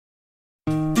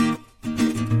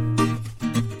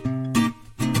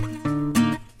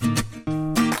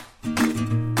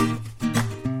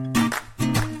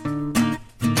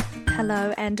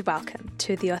and welcome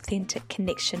to the Authentic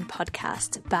Connection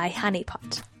podcast by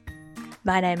Honeypot.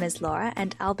 My name is Laura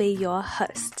and I'll be your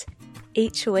host.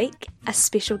 Each week, a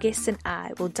special guest and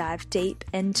I will dive deep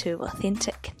into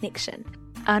authentic connection,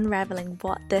 unraveling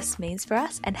what this means for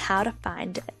us and how to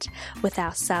find it with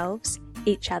ourselves,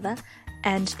 each other,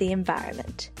 and the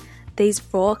environment. These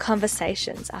raw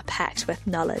conversations are packed with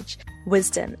knowledge,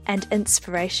 wisdom, and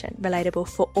inspiration relatable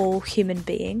for all human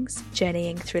beings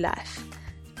journeying through life.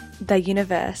 The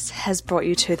universe has brought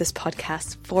you to this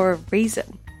podcast for a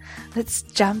reason. Let's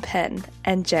jump in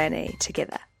and journey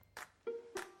together.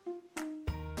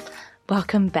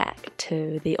 Welcome back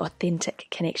to the Authentic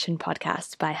Connection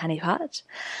podcast by Honeypot.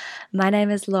 My name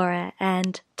is Laura,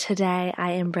 and today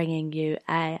I am bringing you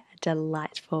a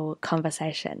delightful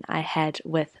conversation I had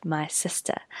with my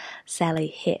sister, Sally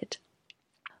Head.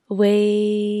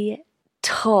 We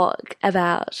talk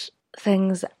about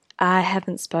things I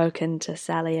haven't spoken to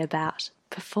Sally about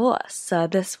before, so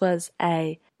this was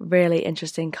a really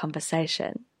interesting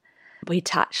conversation. We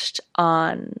touched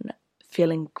on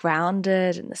feeling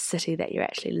grounded in the city that you're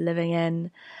actually living in,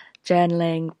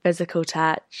 journaling, physical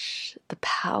touch, the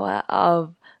power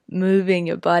of moving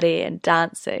your body and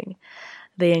dancing,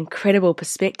 the incredible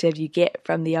perspective you get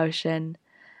from the ocean,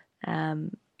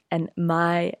 and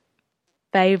my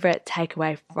favorite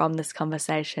takeaway from this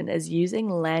conversation is using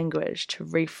language to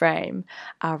reframe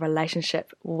our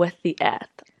relationship with the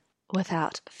earth.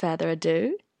 Without further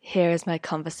ado, here is my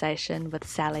conversation with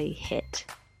Sally Head.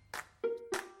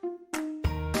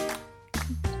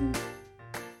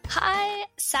 Hi,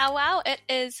 Sawwow. It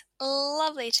is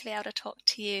lovely to be able to talk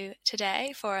to you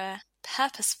today for a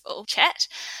purposeful chat.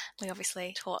 We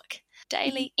obviously talk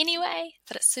daily anyway,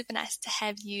 but it's super nice to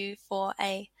have you for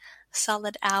a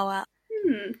solid hour.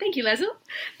 Thank you, Lazel.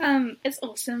 It's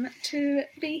awesome to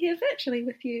be here virtually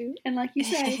with you. And like you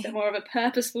say, it's more of a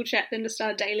purposeful chat than just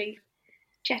our daily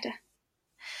chatter.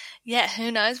 Yeah,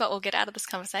 who knows what we'll get out of this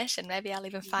conversation. Maybe I'll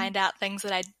even find out things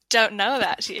that I don't know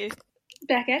about you.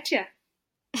 Back at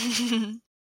you.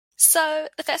 So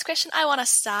the first question I want to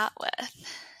start with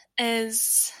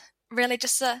is really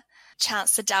just a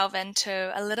chance to delve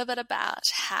into a little bit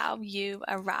about how you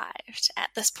arrived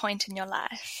at this point in your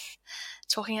life,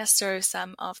 talking us through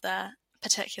some of the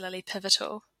particularly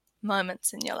pivotal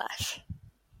moments in your life.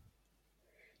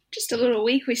 Just a little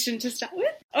wee question to start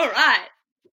with. All right.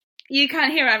 You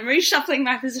can't hear, I'm reshuffling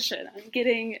my position. I'm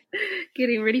getting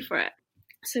ready for it.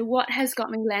 So what has got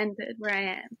me landed where I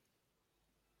am?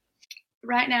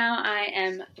 Right now I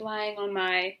am lying on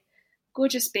my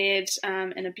gorgeous bed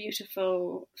in a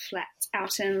beautiful flat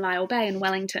out in Lyell Bay in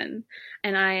Wellington.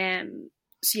 And I am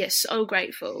so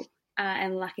grateful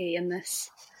and lucky in this,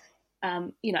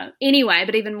 anyway,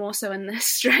 but even more so in this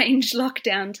strange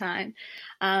lockdown time,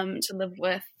 to live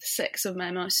with 6 of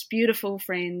my most beautiful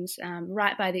friends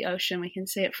right by the ocean. We can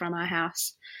see it from our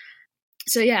house.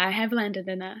 So yeah, I have landed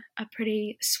in a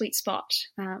pretty sweet spot.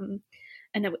 And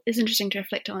it is interesting to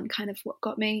reflect on kind of what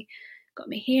got me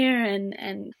here.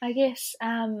 And I guess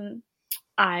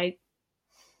I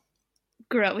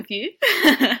grew up with you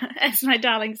as my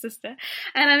darling sister.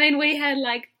 And I mean, we had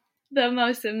like the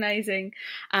most amazing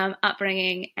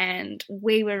upbringing, and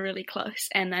we were really close.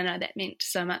 And I know that meant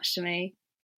so much to me.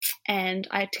 And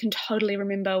I can totally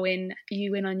remember when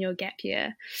you went on your gap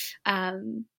year,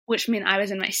 which meant I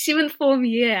was in my 7th form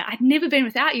year. I'd never been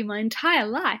without you my entire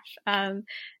life. And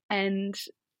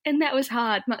that was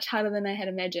hard, much harder than I had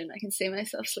imagined. I can see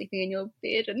myself sleeping in your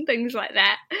bed and things like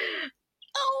that.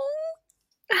 Oh,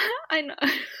 I know.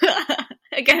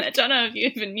 Again, I don't know if you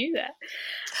even knew that.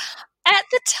 At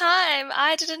the time,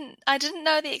 I didn't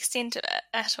know the extent of it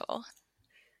at all.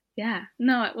 Yeah,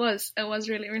 no, it was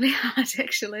really, really hard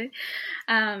actually.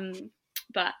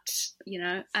 But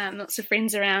lots of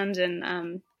friends around,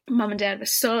 and Mum and Dad were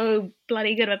so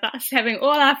bloody good with us, having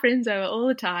all our friends over all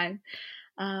the time.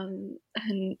 And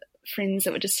friends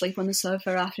that would just sleep on the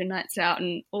sofa after nights out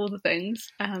and all the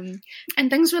things. And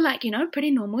things were like,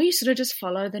 pretty normal. You sort of just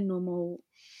follow the normal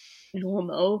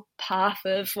path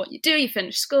of what you do. You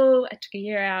finish school. I took a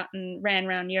year out and ran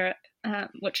around Europe,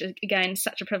 which is, again,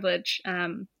 such a privilege,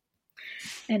 and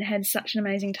had such an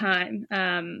amazing time.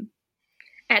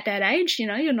 At that age,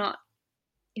 you're not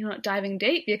diving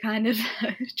deep. You're kind of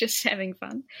just having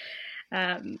fun.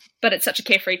 But it's such a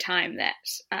carefree time that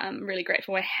I'm really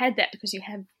grateful I had that, because you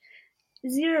have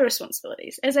zero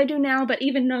responsibilities, as I do now, but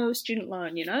even no student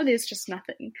loan, there's just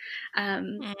nothing.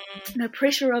 No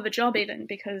pressure of a job even,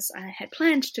 because I had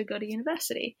planned to go to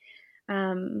university.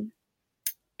 And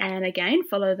again,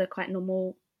 follow the quite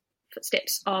normal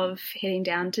footsteps of heading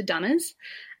down to Dunners,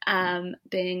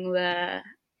 being the,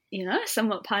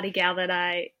 somewhat party gal that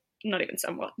I not even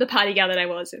somewhat, the party gal that I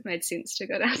was, it made sense to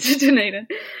go down to Dunedin.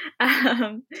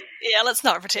 Yeah, let's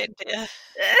not pretend. Yeah.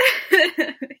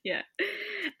 Yeah.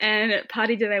 And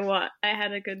party did I what? I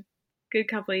had a good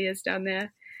couple of years down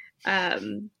there.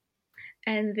 And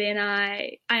then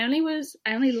I only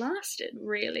lasted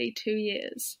really 2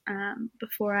 years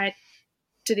before I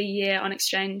did a year on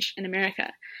exchange in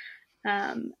America.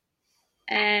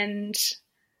 And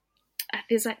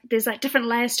there's different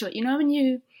layers to it. You know, when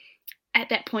you, at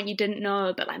that point you didn't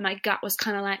know, but like my gut was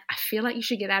kind of like, I feel like you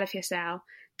should get out of here, Sal.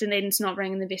 Dunedin's not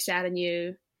bringing the best out in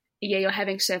you. Yeah, you're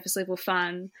having surface level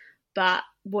fun, but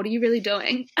what are you really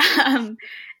doing?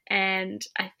 And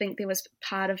I think there was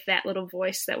part of that little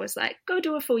voice that was like, go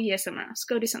do a full year somewhere else,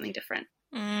 go do something different.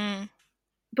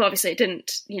 But obviously it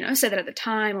didn't, say that at the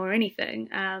time or anything.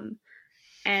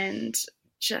 And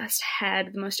just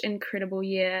had the most incredible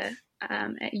year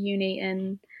at uni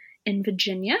in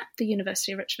Virginia, the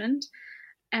University of Richmond.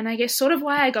 And I guess sort of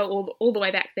why I go all the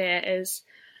way back there is,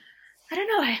 I don't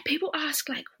know, people ask,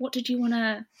 like, what did you want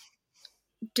to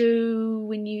do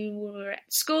when you were at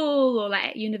school or like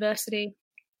at university?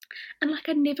 And like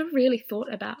I never really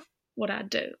thought about what I'd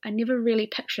do. I never really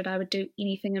pictured I would do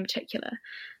anything in particular.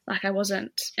 Like I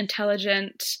wasn't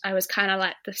intelligent. I was kind of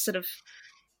like the sort of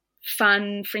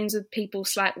fun, friends with people,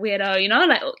 slight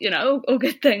weirdo, all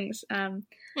good things.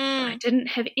 I didn't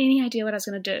have any idea what I was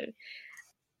going to do.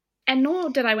 And nor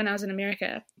did I when I was in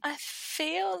America. I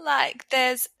feel like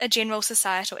there's a general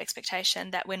societal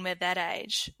expectation that when we're that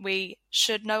age, we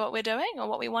should know what we're doing or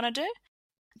what we want to do.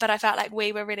 But I felt like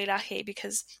we were really lucky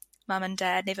because Mum and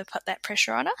Dad never put that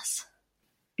pressure on us.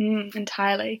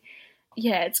 Entirely.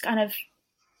 Yeah, it's kind of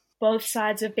both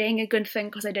sides of being a good thing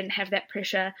because I didn't have that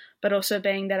pressure, but also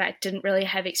being that I didn't really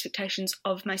have expectations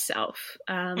of myself.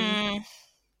 But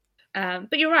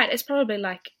you're right, it's probably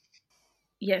like,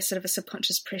 sort of a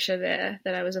subconscious pressure there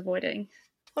that I was avoiding.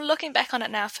 Well, looking back on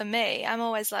it now for me, I'm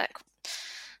always like,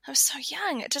 I was so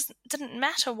young. It just didn't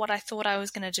matter what I thought I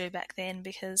was going to do back then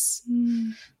because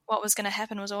what was going to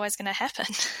happen was always going to happen.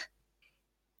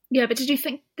 Yeah, but did you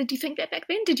think that back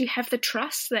then? Did you have the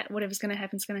trust that whatever's going to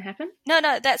happen is going to happen? No,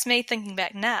 that's me thinking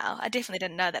back now. I definitely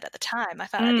didn't know that at the time. I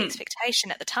felt like the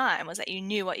expectation at the time was that you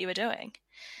knew what you were doing.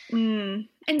 In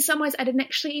some ways, I didn't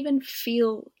actually even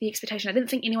feel the expectation. I didn't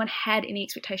think anyone had any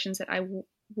expectations that I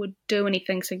would do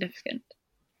anything significant.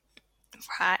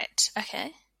 Right,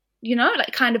 okay.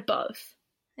 Like kind of both.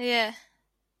 Yeah.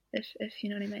 If you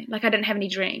know what I mean. Like I didn't have any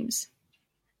dreams.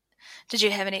 Did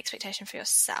you have any expectation for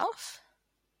yourself?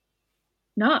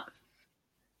 No.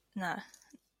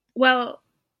 Well,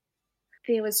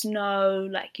 there was no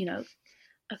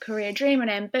a career dream, an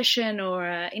ambition, or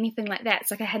anything like that. It's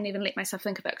like I hadn't even let myself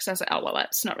think about it because I was like, oh well,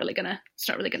 it's not really gonna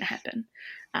happen.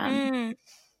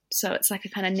 So it's like a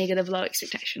kind of negative, low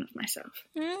expectation of myself.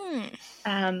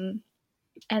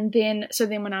 And then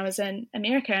when I was in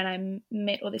America and I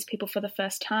met all these people for the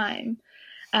first time,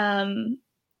 I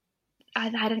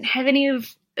didn't have any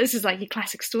of. This is like your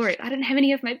classic story. I didn't have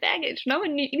any of my baggage. No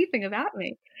one knew anything about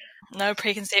me. No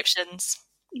preconceptions.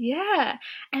 Yeah.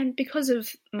 And because of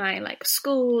my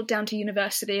school down to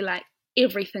university,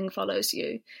 everything follows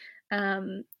you.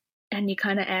 And you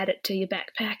kind of add it to your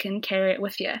backpack and carry it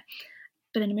with you.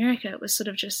 But in America, it was sort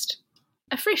of just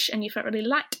afresh and you felt really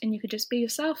light and you could just be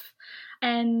yourself.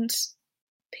 And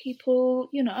people,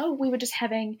 we were just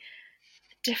having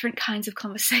different kinds of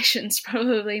conversations,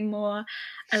 probably more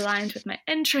aligned with my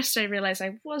interests. I realized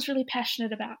I was really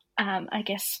passionate about,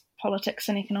 politics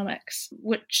and economics,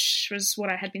 which was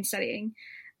what I had been studying.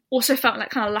 Also felt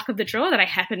like kind of luck of the draw that I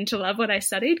happened to love what I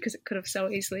studied because it could have so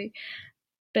easily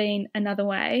been another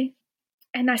way.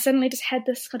 And I suddenly just had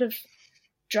this kind of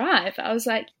drive. I was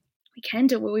like, we can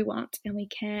do what we want and we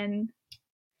can,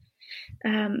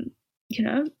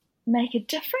 make a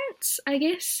difference, I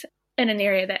guess, in an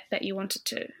area that you wanted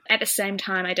to. At the same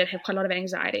time, I did have quite a lot of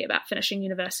anxiety about finishing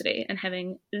university and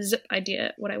having zip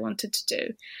idea what I wanted to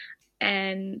do,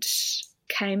 and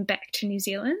came back to New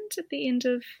Zealand at the end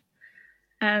of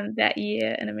that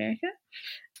year in America.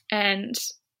 And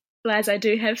Laz, I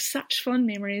do have such fond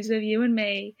memories of you and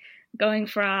me going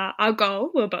for our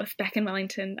goal. We were both back in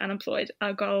Wellington, unemployed.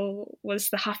 Our goal was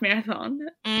the half marathon.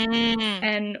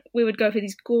 And we would go for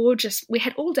these we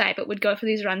had all day, but we'd go for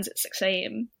these runs at 6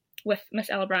 a.m. with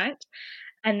Miss Ella Bryant,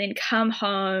 and then come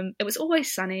home. It was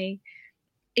always sunny.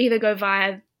 Either go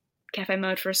via Cafe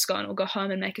Mode for a scone or go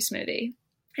home and make a smoothie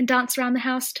and dance around the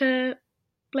house to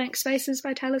Blank Spaces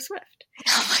by Taylor Swift.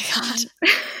 Oh my God.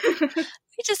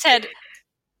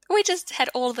 we just had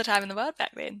all the time in the world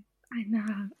back then.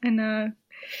 I know.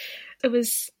 It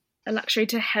was a luxury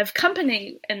to have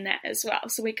company in that as well.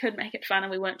 So we could make it fun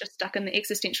and we weren't just stuck in the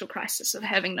existential crisis of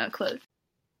having no clue.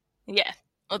 Yeah,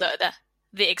 although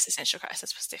the existential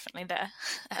crisis was definitely there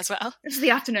as well. It's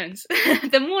the afternoons.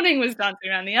 The morning was dancing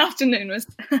around, the afternoon was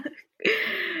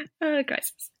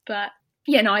crisis. But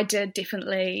yeah, no, I did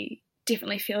definitely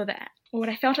feel that. Or what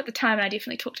I felt at the time, and I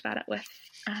definitely talked about it with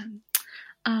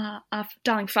our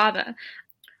darling father,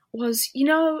 was,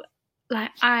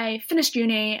 like I finished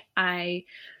uni, I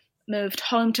moved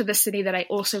home to the city that I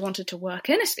also wanted to work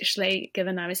in, especially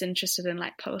given I was interested in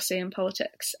like policy and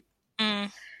politics.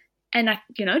 Mm. And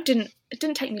it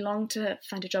didn't take me long to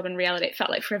find a job in reality. It felt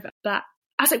like forever. But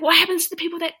I was like, what happens to the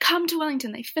people that come to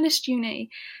Wellington? They finished uni,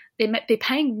 they're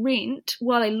paying rent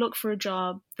while they look for a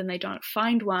job, then they don't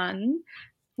find one.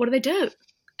 What do?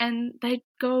 And they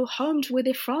go home to where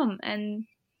they're from, and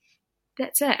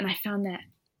that's it. And I found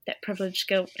that privilege,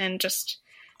 guilt, and just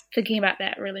thinking about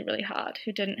that really, really hard,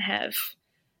 who didn't have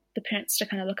the parents to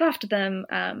kind of look after them.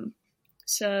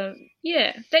 So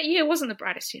yeah, that year wasn't the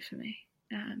brightest year for me.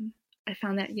 I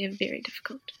found that year very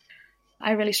difficult.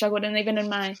 I really struggled, and even in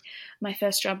my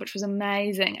first job, which was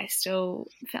amazing, I still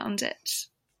found it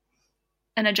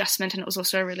an adjustment, and it was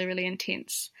also a really, really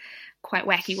intense, quite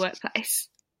wacky workplace.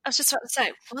 I was just about to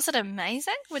say, was it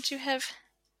amazing? Would you have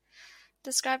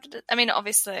described it? I mean,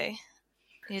 obviously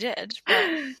you did,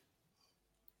 but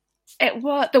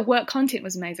the work content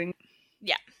was amazing.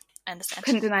 Yeah, I understand.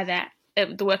 Couldn't deny that.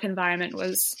 The work environment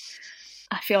was,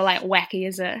 I feel like wacky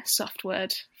is a soft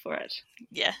word for it.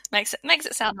 Yeah, makes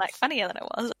it sound like funnier than it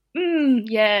was.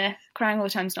 Yeah, crying all the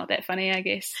time's not that funny, I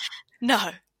guess. No.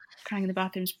 Crying in the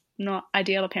bathroom's not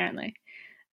ideal, apparently.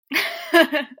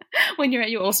 When you're at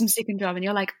your awesome second job and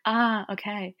you're like,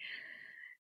 okay.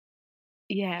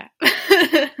 Yeah.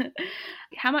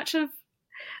 How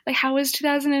was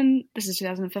this is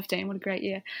 2015, what a great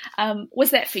year.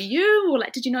 Was that for you, or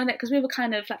like, did you know that? Because we were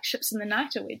kind of like ships in the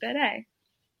night a wee bit, eh?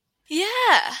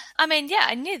 Yeah. I mean, yeah,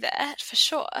 I knew that for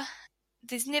sure.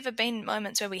 There's never been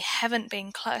moments where we haven't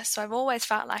been close, so I've always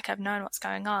felt like I've known what's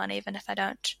going on, even if I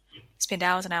don't spend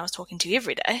hours and hours talking to you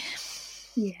every day.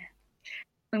 Yeah.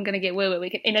 I'm going to get where we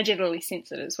can energetically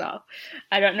sense it as well.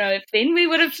 I don't know if then we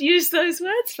would have used those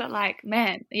words, but like,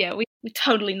 man, yeah, we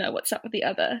totally know what's up with the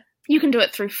other. You can do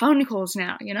it through phone calls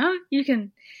now, You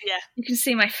can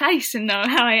see my face and know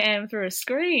how I am through a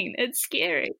screen. It's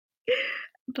scary,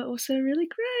 but also really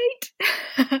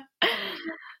great.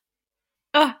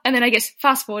 And then I guess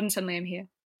fast forward and suddenly I'm here.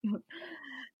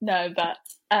 No, but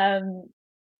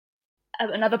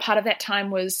another part of that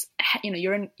time was,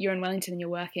 you're in Wellington and you're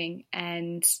working,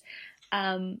 and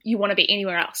you want to be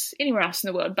anywhere else in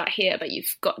the world but here, but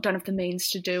don't have the means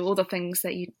to do all the things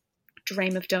that you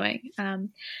dream of doing. And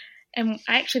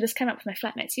this came up with my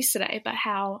flatmates yesterday, about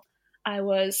how I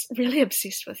was really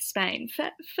obsessed with Spain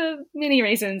for many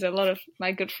reasons. A lot of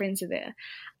my good friends are there,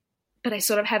 but I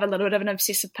sort of have a little bit of an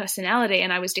obsessive personality,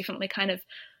 and I was definitely kind of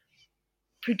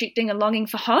projecting a longing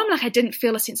for home. Like I didn't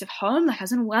feel a sense of home. Like I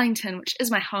was in Wellington, which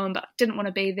is my home, but didn't want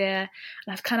to be there. And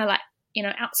I was kind of like,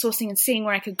 outsourcing and seeing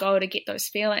where I could go to get those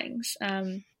feelings.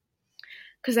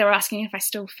 Because they were asking if I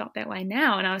still felt that way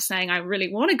now. And I was saying, I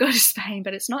really want to go to Spain,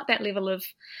 but it's not that level of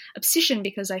obsession,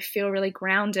 because I feel really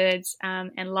grounded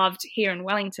and loved here in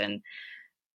Wellington.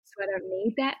 So I don't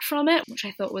need that from it, which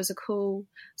I thought was a cool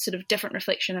sort of different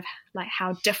reflection of like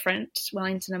how different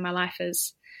Wellington in my life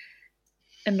is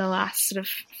in the last sort of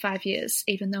 5 years,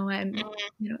 even though I'm,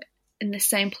 in the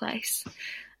same place.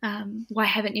 Why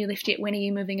haven't you left yet? When are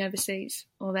you moving overseas?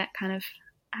 All that kind of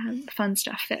fun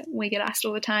stuff that we get asked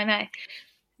all the time, eh?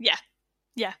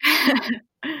 Yeah.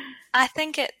 I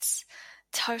think it's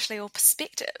totally all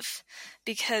perspective,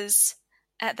 because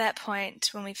at that point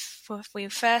when we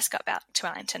first got back to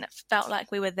Wellington, it felt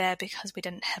like we were there because we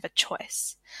didn't have a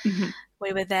choice. Mm-hmm.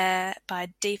 We were there by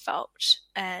default,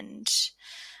 and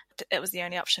it was the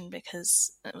only option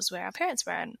because it was where our parents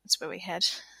were, and it's where we had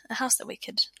a house that we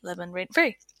could live in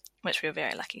rent-free, which we were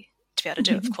very lucky to be able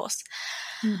to do, of course.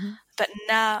 Mm-hmm. But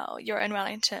now you're in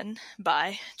Wellington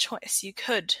by choice. You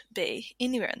could be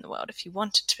anywhere in the world if you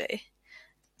wanted to be.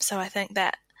 So I think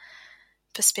that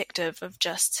perspective of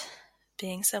just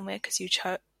being somewhere because you've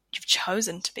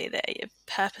chosen to be there, you've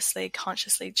purposely,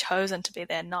 consciously chosen to be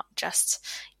there, not just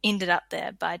ended up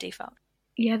there by default.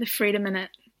 Yeah, the freedom in it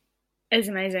is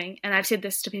amazing. And I've said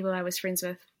this to people I was friends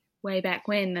with way back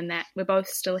when, and that we're both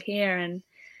still here, and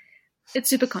it's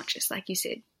super conscious, like you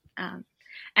said.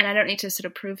 And I don't need to sort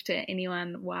of prove to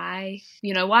anyone why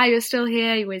you're still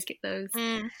here. You always get those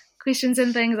questions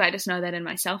and things. I just know that in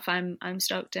myself, I'm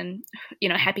stoked and,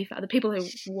 happy for other people who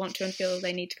want to and feel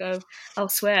they need to go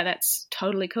elsewhere. That's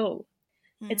totally cool.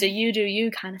 It's a you do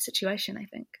you kind of situation, I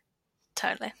think.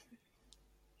 Totally.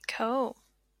 Cool.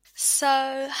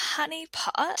 So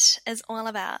Honeypot is all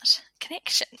about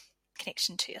connection.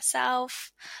 Connection to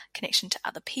yourself, connection to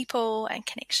other people, and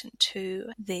connection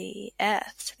to the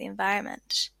earth, to the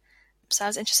environment. So I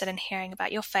was interested in hearing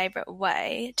about your favourite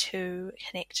way to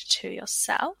connect to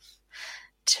yourself,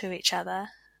 to each other,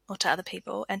 or to other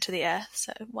people, and to the earth.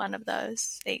 So one of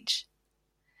those each.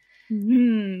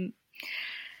 Oh,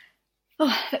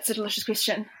 that's a delicious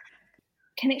question.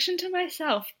 Connection to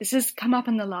myself. This has come up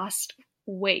in the last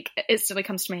week. It still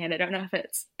comes to my head. I don't know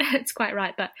if it's quite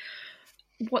right, but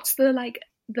what's the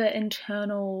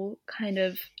internal kind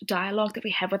of dialogue that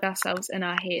we have with ourselves in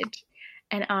our head?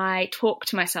 And I talk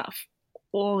to myself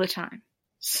all the time,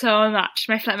 so much.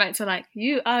 My flatmates are like,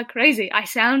 "You are crazy." I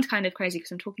sound kind of crazy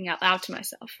because I'm talking out loud to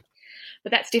myself,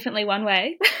 but that's definitely one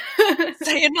way.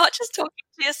 So you're not just talking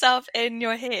to yourself in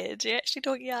your head, you're actually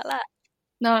talking out loud.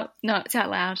 No, it's out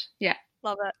loud. Yeah.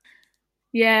 Love it.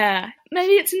 Yeah.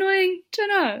 Maybe it's annoying. Don't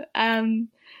know.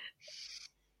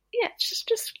 Yeah,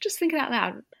 just think it out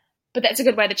loud. But that's a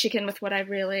good way to check in with what I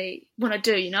really want to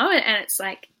do, you know? And it's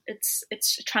like, it's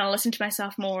trying to listen to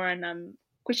myself more, and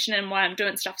questioning why I'm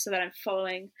doing stuff so that I'm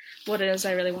following what it is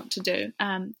I really want to do.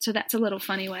 So that's a little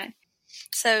funny way.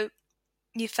 So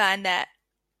you find that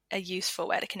a useful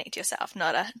way to connect to yourself,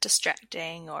 not a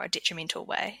distracting or a detrimental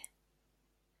way?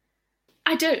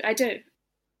 I do.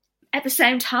 At the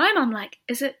same time, I'm like,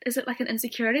 is it like an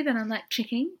insecurity that I'm like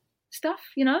checking stuff,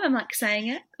 you know? I'm like saying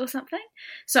it or something.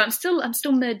 So I'm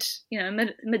still mid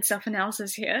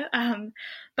self-analysis here.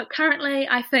 But currently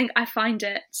I think I find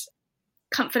it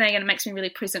comforting, and it makes me really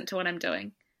present to what I'm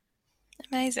doing.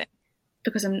 Amazing.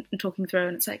 Because I'm talking through,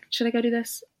 and it's like, should I go do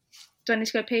this? Do I need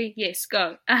to go pee? Yes,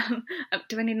 go.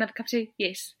 Do I need another cup of tea?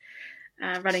 Yes.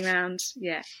 Running around,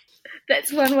 yeah.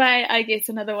 That's one way. I guess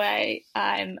another way,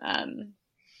 I'm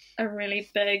a really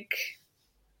big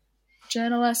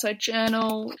journaler, so I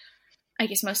journal, I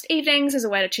guess, most evenings as a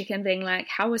way to check in, being like,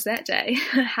 how was that day?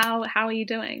 How are you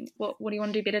doing? What do you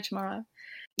want to do better tomorrow?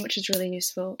 Which is really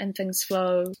useful, and things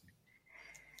flow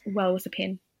well with a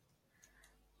pen.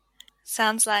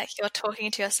 Sounds like you're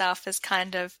talking to yourself as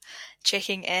kind of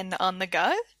checking in on the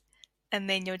go, and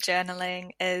then your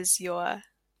journaling is your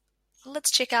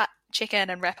let's check in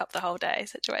and wrap up the whole day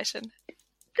situation.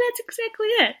 That's exactly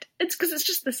it. It's because it's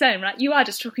just the same, right? You are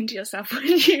just talking to yourself when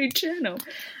you journal.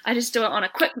 I just do it on a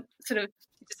quick sort of...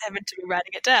 You just happen to be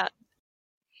writing it down.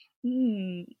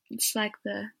 It's like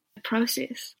the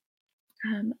process.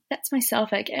 That's myself,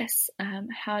 I guess.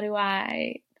 How do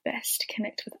I best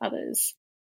connect with others?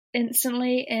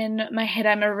 Instantly in my head,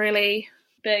 I'm a really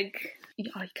big...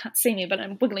 Oh, you can't see me, but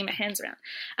I'm wiggling my hands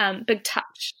around. Big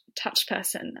touch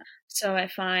person. So I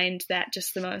find that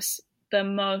just the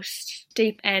most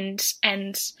deep and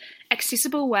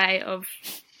accessible way of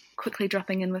quickly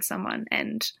dropping in with someone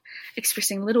and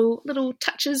expressing little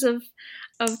touches of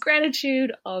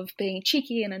gratitude, of being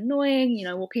cheeky and annoying, you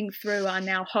know, walking through our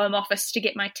now home office to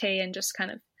get my tea and just kind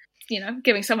of, you know,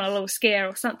 giving someone a little scare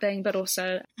or something, but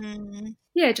also,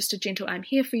 just a gentle I'm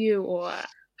here for you, or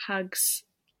hugs.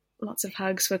 Lots of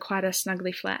hugs. We're quite a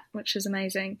snuggly flat, which is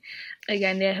amazing.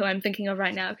 Again, they're who I'm thinking of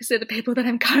right now because they're the people that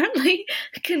I'm currently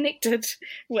connected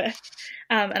with.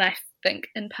 And I think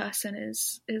in person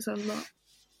is a lot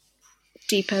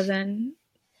deeper than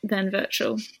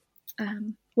virtual.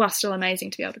 While still amazing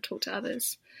to be able to talk to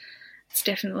others, it's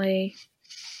definitely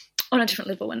on a different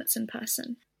level when it's in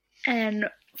person. And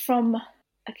from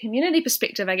a community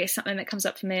perspective, I guess something that comes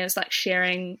up for me is like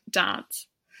sharing dance.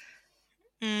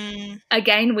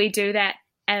 Again, we do that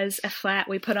as a flat.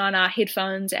 We put on our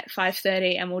headphones at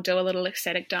 5:30 and we'll do a little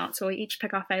ecstatic dance, or we each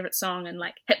pick our favourite song and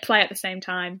like hit play at the same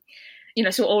time, you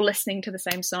know, so we're all listening to the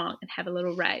same song and have a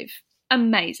little rave.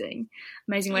 Amazing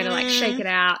way to like shake it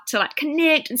out, to like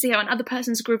connect and see how another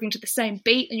person's grooving to the same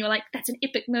beat, and you're like, that's an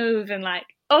epic move, and like,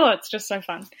 oh, it's just so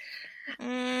fun.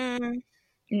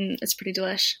 It's pretty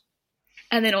delish.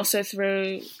 And then also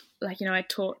through, like, you know, I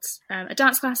taught a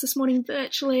dance class this morning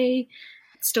virtually.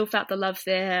 Still felt the love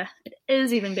there. It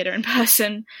is even better in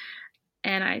person.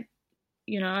 And I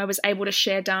was able to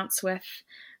share dance with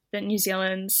the New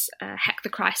Zealand's Hack the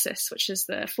Crisis, which is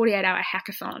the 48-hour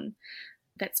hackathon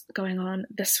that's going on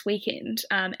this weekend,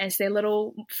 as their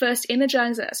little first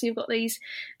energizer. So you've got these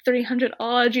 300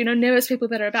 odd, you know, nervous people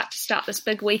that are about to start this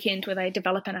big weekend where they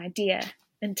develop an idea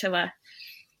into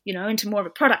into more of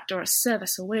a product or a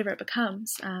service or whatever it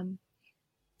becomes.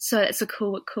 So it's a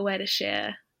cool way to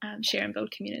share and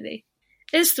build community,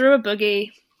 is through a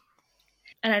boogie.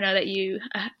 And I know that you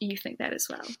think that as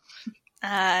well.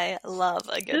 I love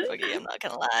a good boogie, I'm not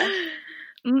gonna lie.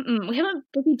 We haven't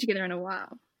boogied together in a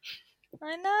while.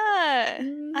 I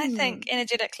know. I think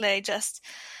energetically just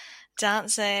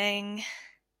dancing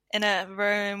in a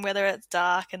room, whether it's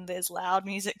dark and there's loud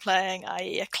music playing,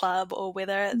 i.e. a club, or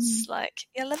whether it's like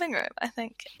your living room, I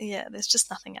think, there's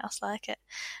just nothing else like it,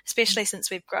 especially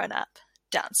since we've grown up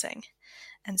dancing.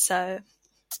 And so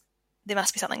there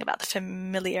must be something about the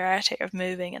familiarity of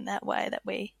moving in that way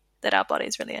that our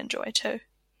bodies really enjoy too.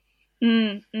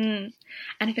 And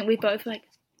I think we both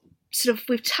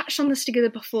we've touched on this together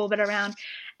before, but around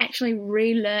actually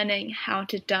relearning how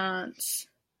to dance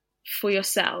for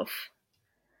yourself,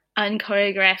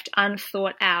 unchoreographed,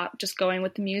 unthought out, just going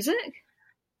with the music.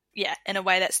 Yeah, in a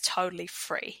way that's totally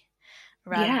free,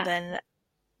 rather than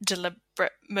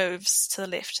deliberate moves to the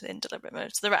left, then deliberate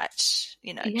moves to the right.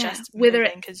 Just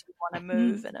moving because you want to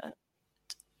move, and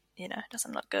it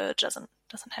doesn't look good, doesn't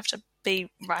have to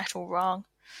be right or wrong.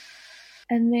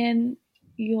 And then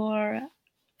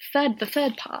the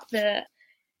third part, the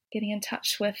getting in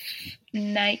touch with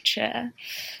nature.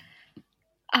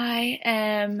 I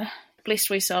am blessed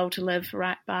we soul to live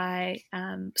right by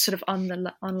sort of on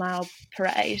Lyell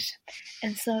Parade,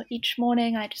 and so each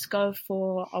morning I just go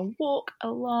for a walk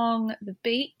along the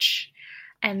beach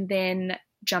and then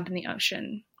jump in the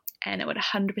ocean, and it would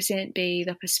 100% be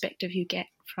the perspective you get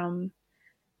from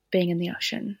being in the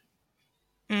ocean.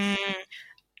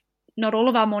 Not all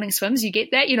of our morning swims, you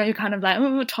get that, you're kind of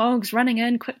like, togs, running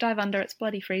in, quick dive under, it's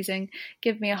bloody freezing,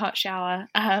 give me a hot shower,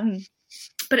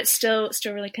 but it's still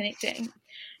really connecting.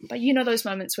 But those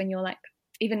moments when you're like,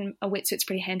 even a wetsuit's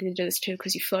pretty handy to do this too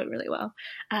because you float really well.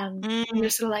 You're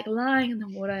sort of like lying in the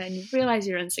water and you realize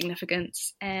your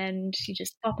insignificance and you're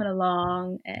just bopping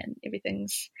along and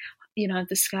everything's,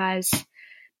 the skies,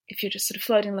 if you're just sort of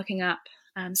floating, looking up,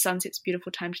 sunset's a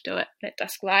beautiful time to do it, that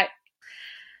dusk light.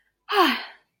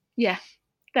 Yeah,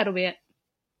 that'll be it.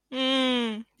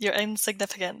 Your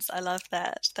insignificance. I love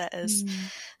that. That is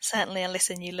certainly a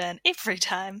lesson you learn every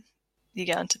time you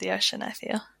go into the ocean, I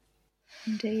feel.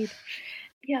 Indeed.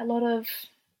 Yeah, a lot of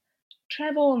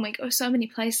travel, and we go so many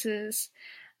places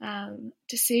to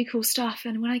see cool stuff.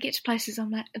 And when I get to places, I'm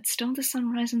like, it's still the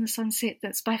sunrise and the sunset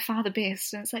that's by far the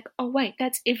best. And it's like, oh wait,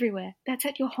 that's everywhere. That's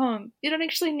at your home. You don't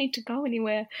actually need to go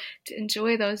anywhere to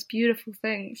enjoy those beautiful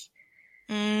things.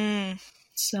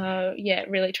 So yeah,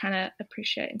 really trying to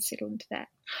appreciate and settle into that.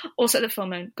 Also the full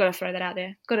moon, got to throw that out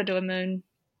there. Got to do a moon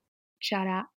shout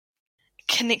out.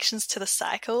 Connections to the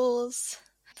cycles,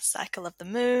 the cycle of the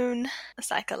moon, the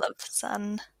cycle of the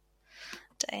sun,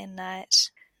 day and night.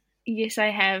 Yes,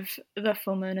 I have the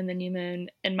full moon and the new moon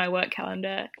in my work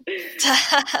calendar.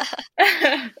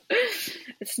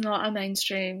 It's not a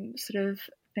mainstream sort of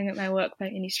thing at my work by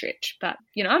any stretch, but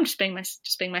I'm just being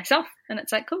myself, and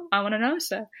it's like, cool, I want to know,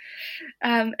 so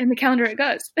in the calendar it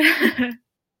goes.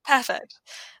 Perfect.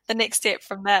 The next step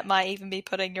from that might even be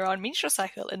putting your own menstrual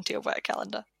cycle into your work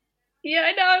calendar. Yeah,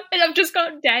 I know, and I've just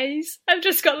got days. I've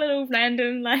just got little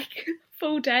random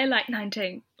full day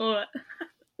 19 or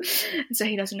so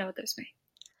he doesn't know what those mean.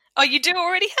 Oh, you do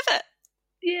already have it?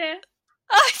 Yeah.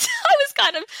 I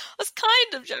was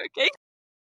kind of joking.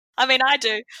 I mean, I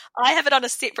do. I have it on a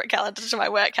separate calendar to my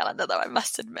work calendar, though, I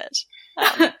must admit.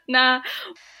 Nah.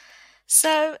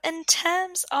 So, in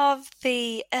terms of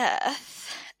the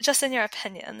Earth, just in your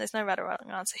opinion, there's no right or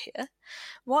wrong answer here,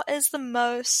 what is the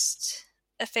most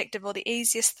effective or the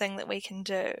easiest thing that we can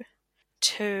do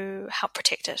to help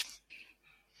protect it?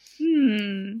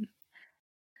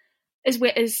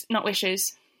 Is not wear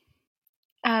shoes.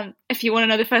 If you want to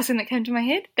know the first thing that came to my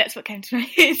head, that's what came to my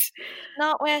head.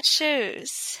 Not wear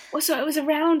shoes. Well, so it was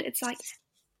around, it's like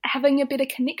having a better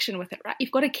connection with it, right?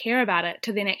 You've got to care about it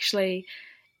to then actually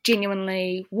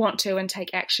genuinely want to and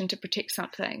take action to protect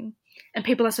something. And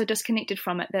people are so disconnected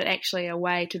from it that actually a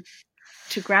way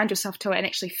to ground yourself to it and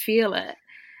actually feel it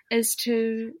is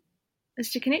to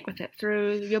connect with it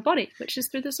through your body, which is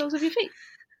through the soles of your feet.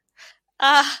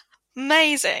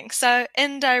 Amazing. So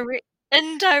indirectly,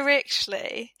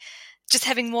 just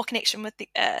having more connection with the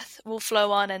earth will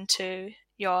flow on into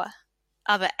your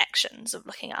other actions of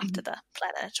looking after the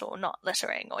planet or not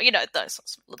littering or, those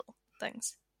sorts of little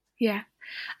things. Yeah.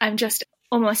 I'm just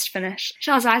almost finished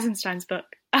Charles Eisenstein's book.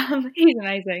 He's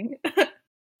amazing.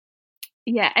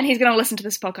 Yeah, and he's going to listen to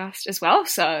this podcast as well,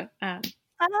 so... yeah,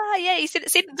 you send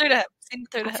it through to him.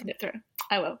 Send it through.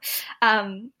 I will.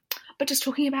 But just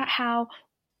talking about how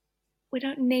we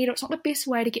don't need, or it's not the best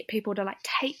way to get people to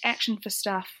take action for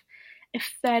stuff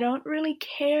if they don't really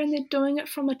care and they're doing it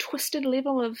from a twisted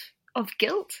level of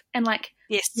guilt and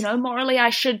yes, morally I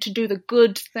should to do the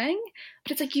good thing,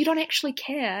 but it's you don't actually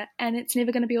care and it's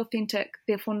never going to be authentic,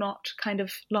 therefore not kind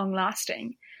of long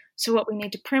lasting. So what we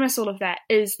need to premise all of that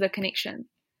is the connection.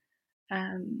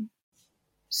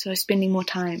 So spending more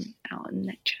time out in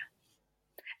nature.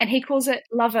 And he calls it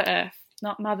Lover Earth,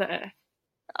 not Mother Earth.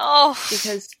 Oh,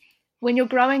 Because when you're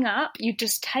growing up, you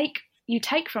take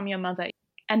from your mother,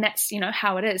 and that's,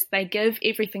 how it is. They give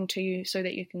everything to you so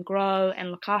that you can grow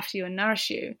and look after you and nourish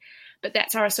you. But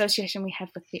that's our association we have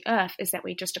with the earth, is that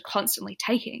we just are constantly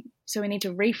taking. So we need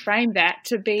to reframe that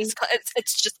to be...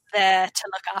 It's just there to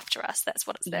look after us. That's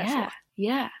what it's there for.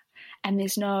 Yeah. And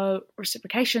there's no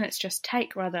reciprocation. It's just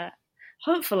take, rather.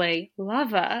 Hopefully,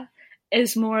 lover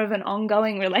is more of an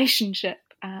ongoing relationship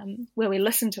where we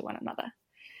listen to one another.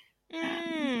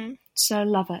 So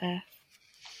Lover Earth.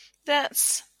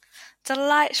 That's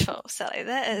delightful, Sally.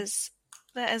 That is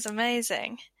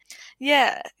amazing.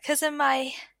 Yeah, because in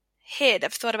my head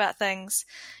I've thought about things,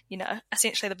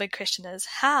 essentially the big question is,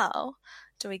 how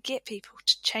do we get people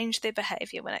to change their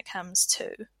behaviour when it comes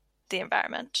to the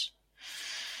environment?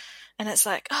 And it's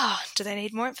like, do they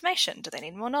need more information? Do they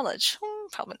need more knowledge?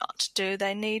 Probably not. Do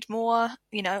they need more,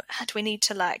 do we need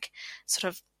to sort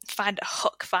of find a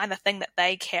hook, find the thing that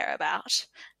they care about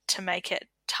to make it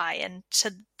tie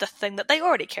into the thing that they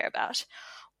already care about?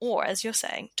 Or, as you're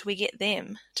saying, do we get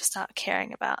them to start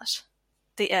caring about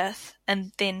the earth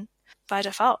and then, by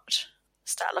default,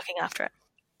 start looking after it?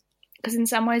 Because in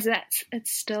some ways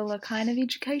it's still a kind of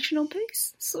educational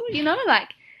piece. So,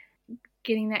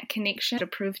 getting that connection to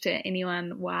prove to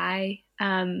anyone why.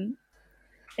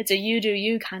 It's a you do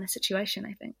you kind of situation,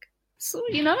 I think. So,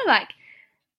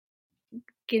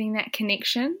 getting that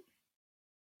connection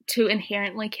to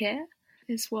inherently care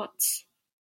is what's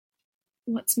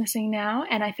missing now.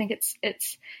 And I think it's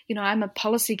I'm a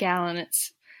policy gal, and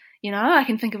it's, I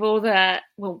can think of all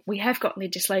we have got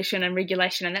legislation and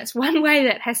regulation, and that's one way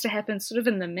that has to happen sort of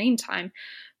in the meantime,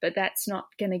 but that's not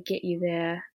going to get you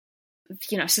there.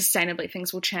 Sustainably,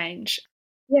 things will change.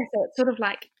 Yeah, so it's sort of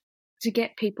like, to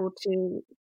get people to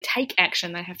take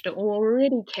action, they have to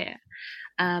already care,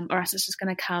 or else it's just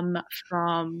going to come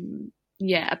from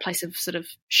a place of sort of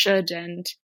should and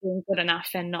being good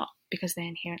enough, and not because they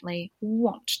inherently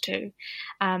want to.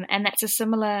 And that's a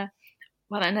similar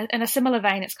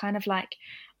vein. It's kind of like,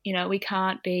 we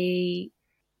can't be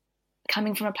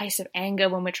coming from a place of anger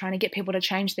when we're trying to get people to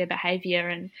change their behaviour,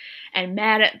 and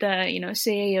mad at the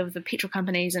CEO of the petrol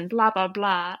companies and blah blah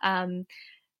blah.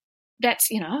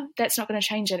 That's not going to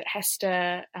change it. It has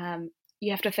to.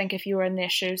 You have to think, if you were in their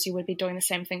shoes, you would be doing the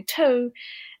same thing too,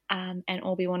 and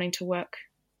all be wanting to work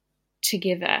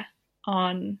together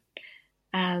on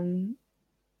a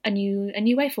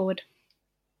new way forward.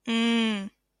 And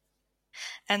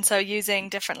so using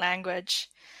different language.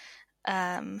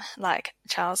 Like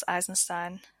Charles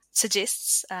Eisenstein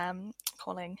suggests,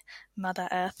 calling Mother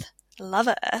Earth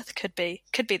Lover Earth could be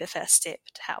the first step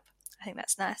to help. I think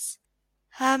that's nice.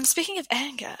 Speaking of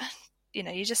anger,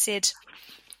 you just said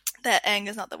that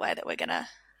anger is not the way that we're going to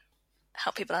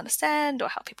help people understand or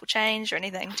help people change or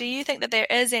anything. Do you think that there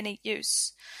is any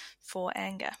use for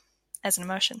anger as an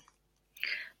emotion?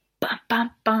 Bum,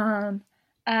 bum,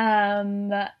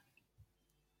 bum.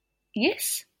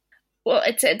 Yes. Well,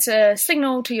 it's a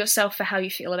signal to yourself for how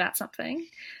you feel about something,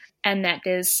 and that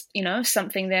there's,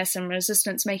 something there, some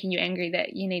resistance making you angry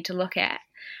that you need to look at.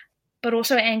 But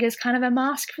also anger is kind of a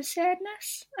mask for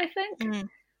sadness, I think.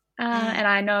 And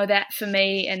I know that for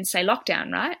me in, say,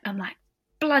 lockdown, right? I'm like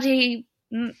bloody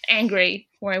angry,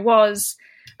 or I was.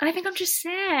 And I think I'm just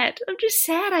sad.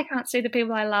 I can't see the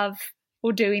people I love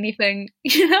or do anything,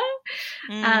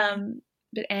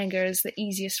 But anger is the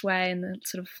easiest way and the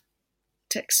sort of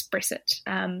to express it.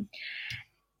 And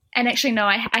actually, no,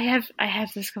 I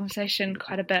have this conversation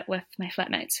quite a bit with my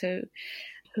flatmates who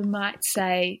might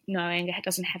say, no, anger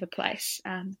doesn't have a place.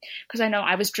 Because I know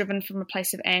I was driven from a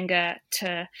place of anger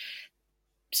to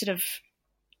sort of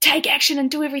take action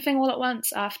and do everything all at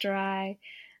once after I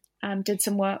did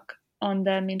some work on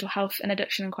the mental health and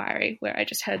addiction inquiry, where I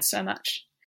just heard so much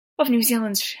of New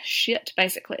Zealand's shit,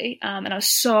 basically. And I was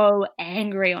so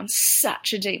angry on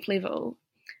such a deep level.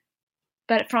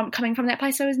 But coming from that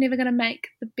place, I was never going to make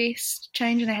the best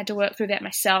change, and I had to work through that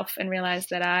myself and realize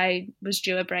that I was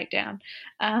due a breakdown,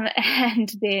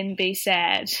 and then be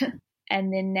sad.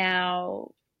 And then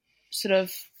now sort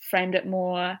of framed it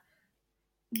more,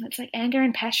 it's like anger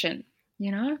and passion,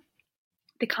 they're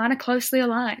kind of closely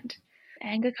aligned.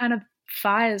 Anger kind of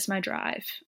fires my drive,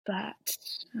 but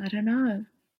I don't know.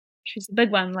 She's a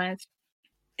big one, Liz.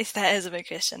 If that is a big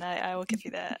question, I will give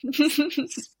you that.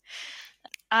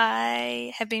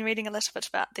 I have been reading a little bit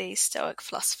about the Stoic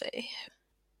philosophy.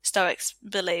 Stoics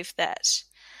believe that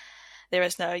there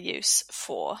is no use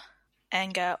for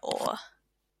anger or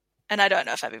and I don't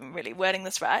know if I'm even really wording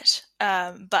this right,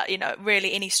 but,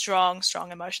 really any strong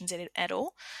emotions at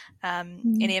all,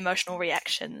 any emotional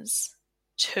reactions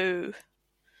to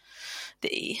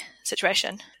the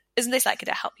situation is less likely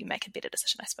to help you make a better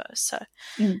decision, I suppose. So,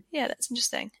 yeah, that's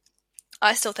interesting.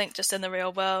 I still think just in the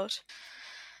real world,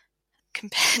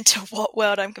 compared to what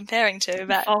world I'm comparing to,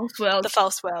 but the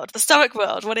false world, the Stoic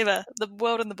world, whatever, the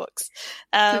world in the books.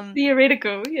 The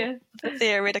theoretical, yeah. The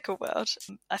theoretical world.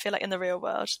 I feel like in the real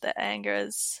world that anger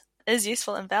is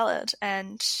useful and valid,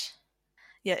 and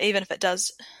even if it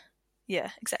does,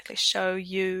 exactly, show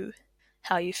you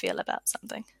how you feel about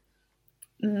something.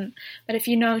 But if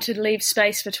you know to leave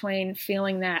space between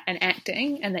feeling that and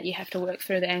acting, and that you have to work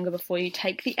through the anger before you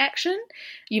take the action,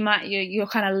 you're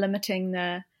kind of limiting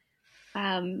the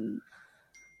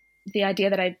idea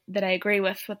that I agree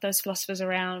with those philosophers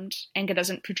around anger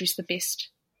doesn't produce the best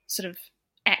sort of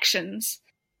actions.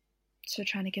 So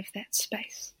trying to give that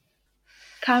space.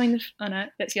 Calming oh no,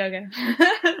 that's yoga.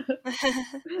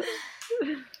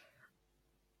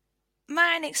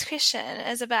 My next question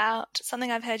is about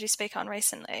something I've heard you speak on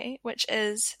recently, which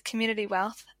is community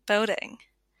wealth building.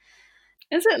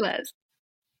 Is it, Liz?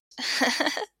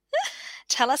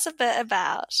 Tell us a bit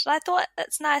about. I thought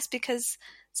it's nice because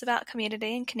it's about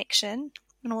community and connection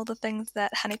and all the things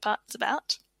that Honeypot is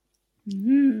about.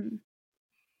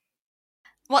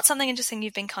 What's something interesting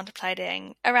you've been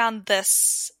contemplating around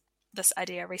this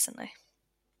idea recently?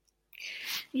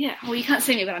 Yeah, well, you can't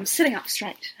see me, but I'm sitting up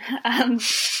straight.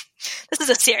 This is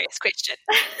a serious question.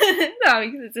 No,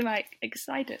 because I'm like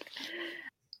excited.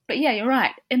 But yeah, you're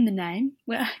right. In the name,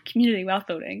 community wealth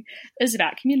building is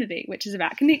about community, which is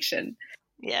about connection.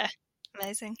 Yeah,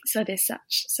 amazing. So there's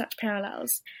such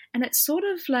parallels, and it's sort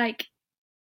of like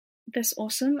this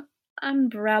awesome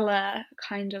umbrella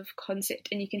kind of concept,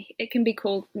 and it can be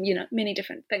called many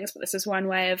different things, but this is one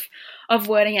way of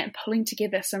wording it and pulling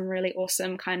together some really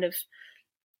awesome kind of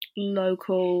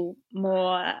local,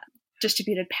 more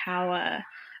distributed power,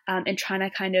 and trying to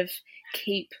kind of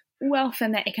keep wealth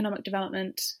and that economic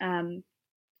development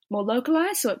more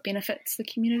localized so it benefits the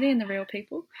community and the real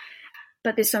people.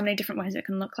 But there's so many different ways it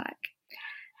can look like.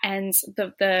 And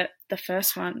the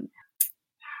first one,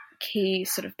 key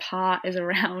sort of part, is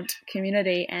around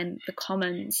community and the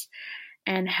commons,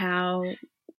 and how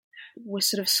we're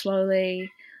sort of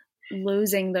slowly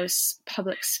losing those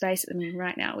public spaces. I mean,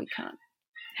 right now we can't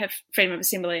have freedom of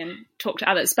assembly and talk to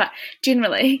others, but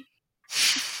generally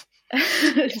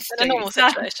in a normal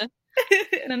situation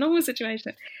in a normal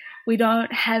situation we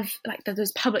don't have like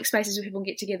those public spaces where people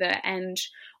get together, and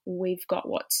we've got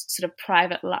what's sort of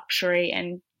private luxury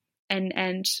and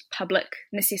public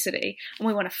necessity, and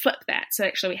we want to flip that. So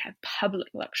actually we have public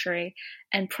luxury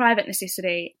and private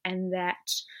necessity, and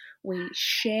that we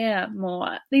share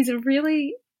more. These are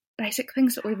really basic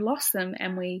things that we've lost them,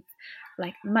 and we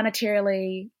like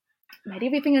monetarily made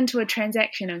everything into a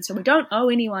transaction, and so we don't owe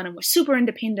anyone, and we're super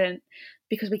independent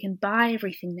because we can buy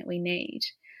everything that we need.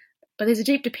 But there's a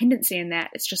deep dependency in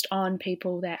that. It's just on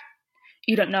people that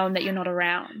you don't know and that you're not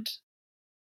around.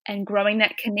 And growing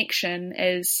that connection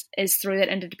is through that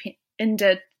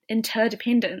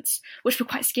interdependence, which we're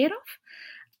quite scared of,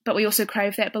 but we also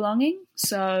crave that belonging.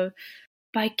 So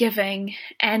by giving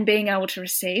and being able to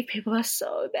receive, people are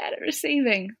so bad at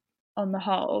receiving on the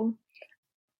whole,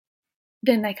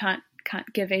 then they can't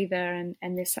give either, and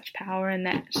there's such power in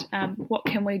that. What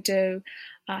can we do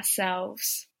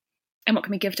ourselves, and what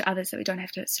can we give to others that we don't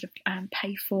have to sort of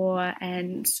pay for,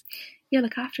 and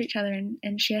look after each other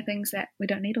and share things that we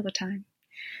don't need all the time.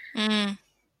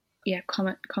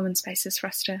 Common spaces for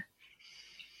us to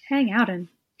hang out in.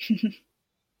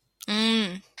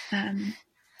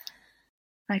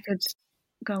 I could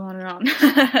go on and on.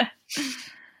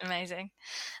 Amazing.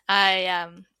 I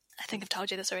think I've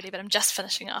told you this already, but I'm just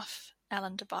finishing off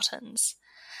Alain de Botton's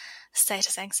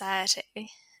Status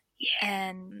Anxiety. Yeah.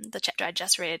 And the chapter I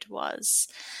just read was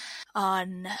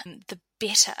on the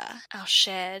better our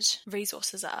shared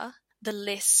resources are, the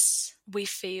less we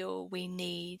feel we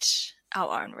need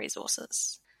our own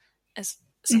resources. As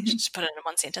essentially, to put it in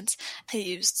one sentence, he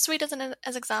used Sweden as an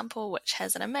example, which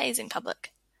has an amazing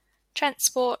public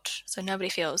transport, so nobody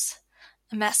feels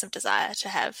a massive desire to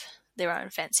have their own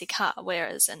fancy car,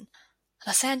 whereas in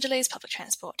Los Angeles, public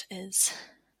transport is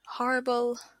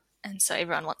horrible, and so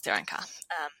everyone wants their own car.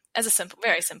 As a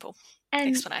very simple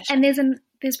explanation. And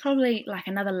there's probably like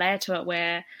another layer to it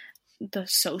where the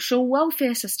social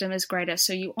welfare system is greater,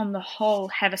 so you on the whole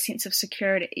have a sense of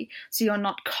security, so you're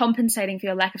not compensating for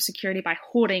your lack of security by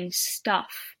hoarding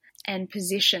stuff and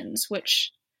possessions,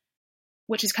 which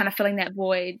is kind of filling that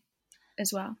void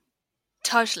as well.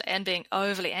 Totally, and being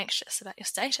overly anxious about your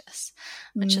status,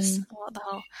 which is what the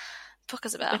whole book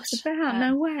is about. It's about,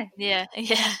 no way. Yeah.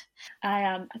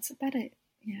 It's about a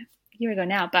year ago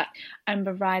now, but I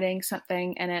remember writing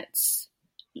something, and it's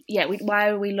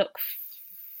why we look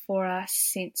for a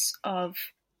sense of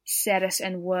status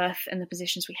and worth in the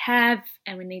positions we have,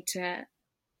 and we need to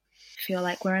feel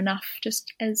like we're enough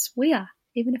just as we are,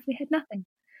 even if we had nothing.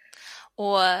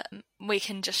 Or we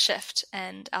can just shift,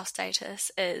 and our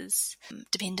status is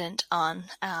dependent on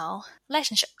our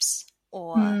relationships,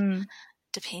 or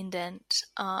dependent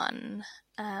on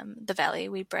the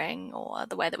value we bring, or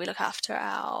the way that we look after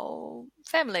our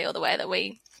family, or the way that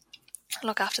we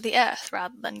look after the earth,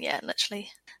 rather than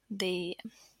literally the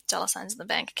dollar signs in the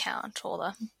bank account or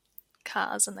the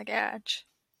cars in the garage.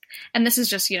 And this is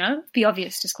just, the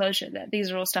obvious disclosure that these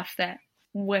are all stuff that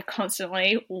we're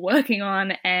constantly working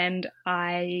on, and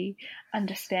I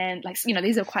understand,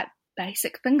 these are quite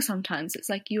basic things sometimes. It's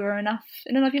like, you are enough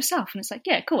in and of yourself, and it's like,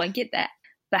 yeah, cool, I get that.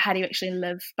 But how do you actually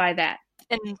live by that?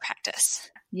 In practice.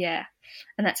 Yeah.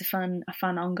 And that's a fun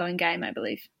ongoing game, I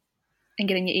believe. And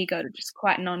getting your ego to just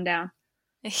quieten on down.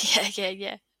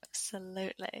 Yeah.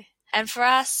 Absolutely. And for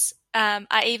us,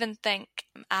 I even think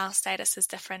our status is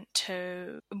different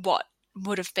to what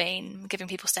would have been giving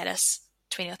people status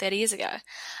 20 or 30 years ago.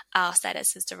 Our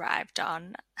status is derived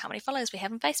on how many followers we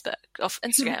have on Facebook or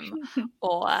Instagram,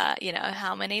 or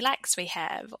how many likes we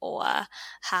have, or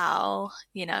how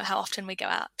often we go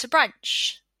out to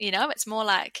brunch. It's more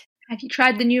like, have you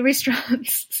tried the new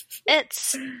restaurants?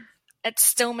 It's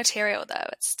still material, though.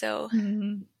 It's still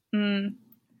And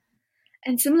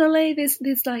similarly,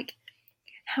 there's like,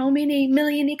 how many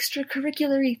million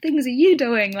extracurricular things are you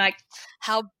doing? Like,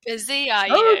 how busy are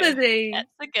you? So busy. That's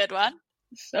a good one.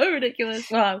 So ridiculous.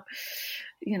 Well,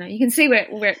 you can see where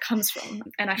it comes from,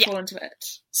 and I fall into it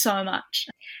so much.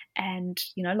 And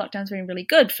lockdown's been really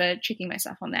good for checking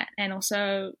myself on that, and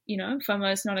also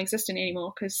FOMO is non-existent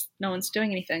anymore because no one's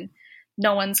doing anything.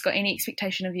 No one's got any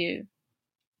expectation of you,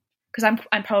 because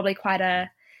I'm probably I'm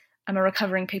a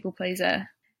recovering people pleaser,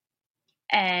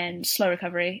 and slow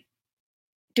recovery.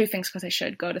 Do things because I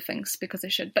should, go to things because I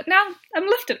should. But now I'm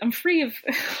lifted. I'm free of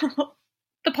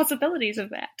the possibilities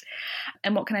of that.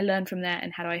 And what can I learn from that,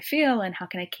 and how do I feel, and how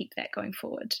can I keep that going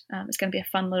forward? It's going to be a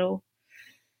fun little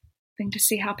thing to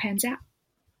see how it pans out.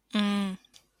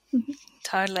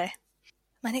 Totally.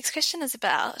 My next question is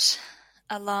about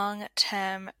a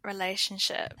long-term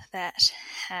relationship that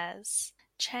has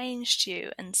changed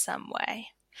you in some way.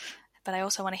 But I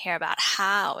also want to hear about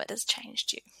how it has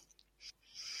changed you.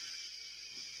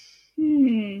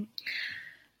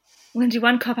 I'm going to do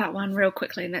one cop-out one real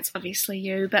quickly, and that's obviously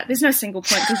you, but there's no single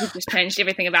point because you've just changed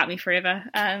everything about me forever,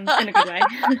 in a good way.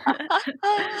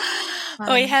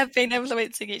 We have been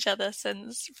influencing each other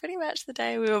since pretty much the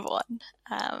day we were born,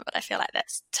 but I feel like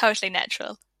that's totally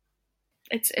natural.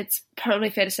 It's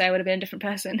probably fair to say I would have been a different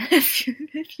person if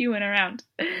you weren't around,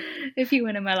 if you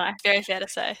weren't in my life. Very fair to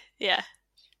say, yeah.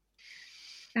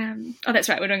 Oh, that's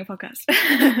right, we're doing a podcast.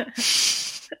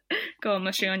 Go on,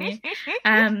 mushy on you.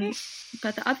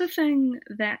 But the other thing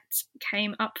that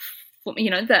came up for me,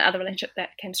 the other relationship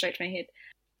that came straight to my head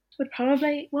would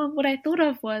probably, what I thought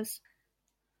of was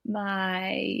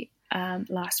my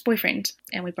last boyfriend,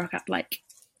 and we broke up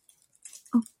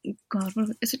oh God,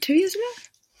 is it 2 years ago?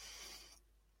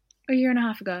 A year and a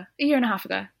half ago.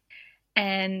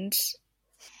 And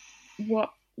what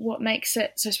makes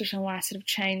it so special, and why I sort of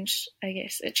changed, I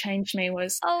guess it changed me,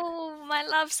 was... Oh, my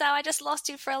love, Sal, I just lost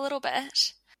you for a little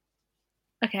bit.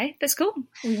 Okay, that's cool.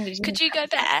 Could you go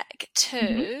back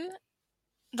to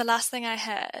the last thing I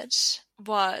heard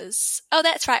was... Oh,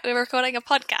 that's right, we were recording a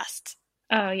podcast.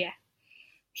 Oh, yeah.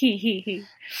 He.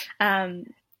 I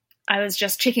was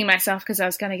just checking myself because I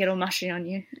was going to get all mushy on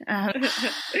you.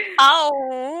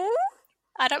 Oh,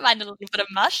 I don't mind a little bit of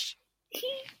mush.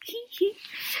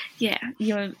 Yeah,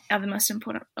 you are the most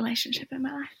important relationship in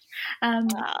my life.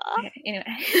 Okay,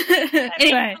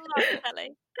 anyway.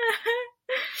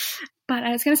 But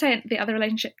I was going to say the other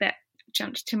relationship that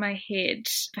jumped to my head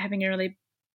for having a really,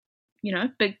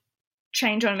 big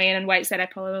change on me and in ways that I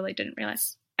probably didn't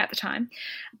realize at the time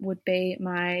would be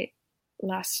my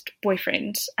last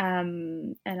boyfriend.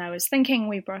 And I was thinking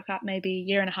we broke up maybe a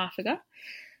year and a half ago.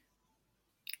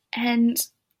 And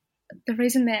the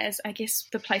reason that is, I guess,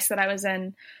 the place that I was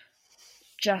in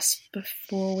just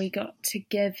before we got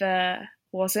together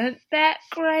wasn't that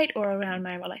great, or around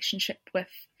my relationship with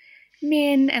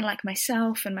men and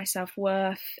myself and my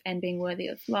self-worth and being worthy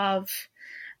of love.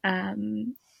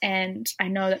 And I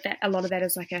know that a lot of that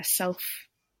is a self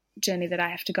journey that I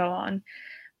have to go on,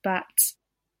 but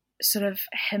sort of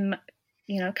him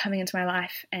coming into my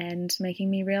life and making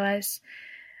me realize,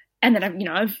 and that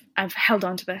I've held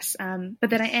on to this, but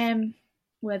that I am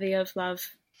worthy of love.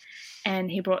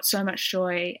 And he brought so much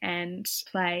joy and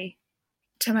play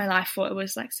to my life for, it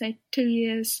was like, say, 2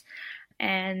 years.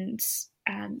 And,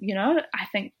 I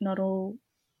think not all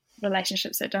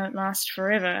relationships that don't last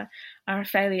forever are a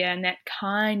failure. And that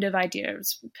kind of idea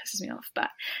pisses me off. But,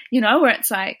 where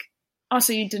it's like, oh,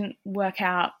 so you didn't work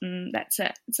out and that's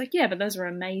it. It's like, yeah, but those were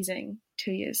amazing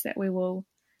 2 years that we will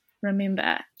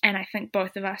remember. And I think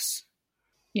both of us,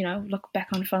 look back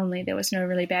on fondly. There was no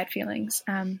really bad feelings.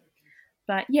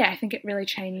 But yeah, I think it really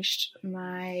changed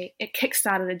it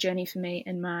kickstarted a journey for me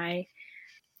in my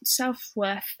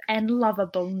self-worth and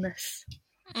lovableness,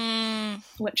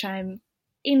 which I'm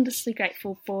endlessly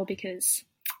grateful for because,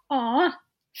 I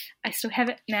still have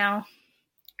it now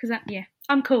because,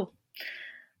 I'm cool.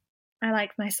 I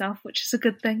like myself, which is a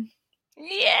good thing.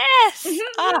 Yes!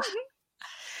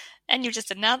 And you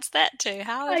just announced that too.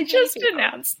 How I just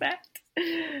announced that.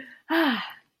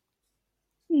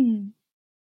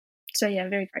 So yeah,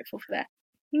 very grateful for that.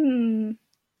 I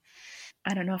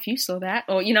don't know if you saw that,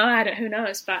 or who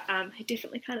knows, but it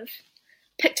definitely kind of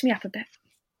picked me up a bit.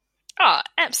 Oh,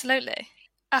 absolutely,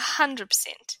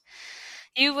 100%.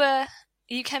 You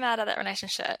came out of that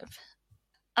relationship,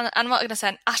 and I'm not going to say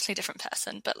an utterly different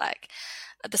person, but like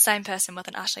the same person with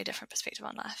an utterly different perspective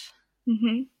on life.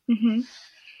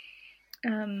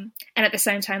 And at the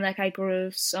same time, like I grew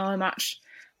so much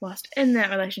whilst in that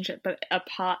relationship, but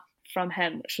apart from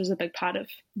him, which was a big part of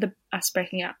us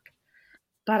breaking up.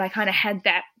 But I kind of had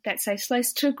that safe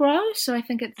space to grow, so I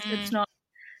think it's not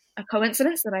a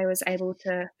coincidence that I was able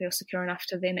to feel secure enough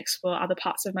to then explore other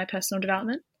parts of my personal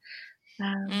development.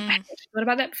 I hadn't thought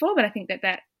about that before, but I think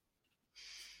that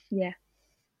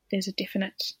there's a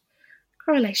definite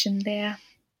correlation there.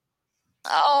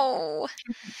 Oh,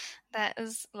 that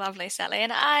is lovely, Sally.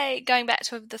 And going back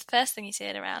to the first thing you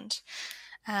said around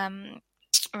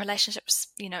relationships,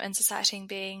 in society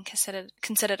being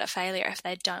considered a failure if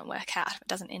they don't work out, if it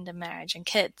doesn't end in marriage and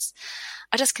kids.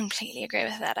 I just completely agree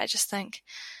with that. I just think,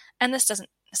 and this doesn't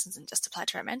just apply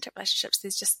to romantic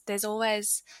relationships, there's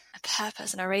always a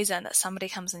purpose and a reason that somebody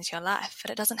comes into your life,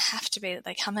 but it doesn't have to be that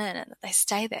they come in and that they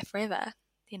stay there forever.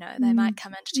 They might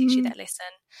come in to teach you that lesson,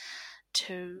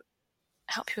 to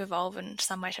help you evolve in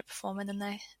some way, shape, or form, and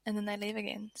then they leave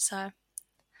again. So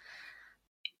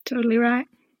totally right.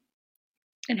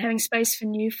 And having space for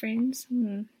new friends.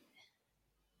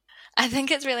 I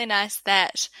think it's really nice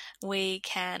that we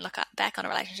can look back on a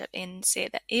relationship and see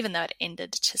that even though it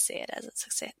ended, to see it as a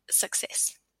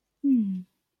success.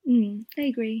 I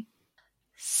agree.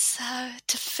 So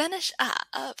to finish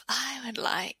up, I would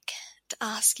like to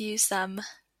ask you some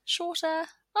shorter,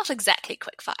 not exactly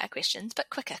quick fire questions,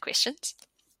 but quicker questions.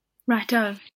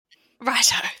 Righto.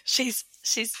 She's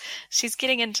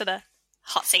getting into the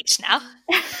hot seat now.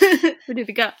 Ready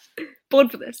to go.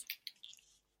 Bored for this.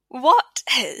 What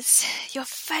is your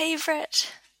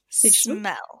favourite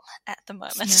smell at the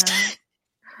moment?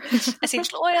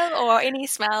 Essential oil or any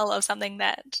smell of something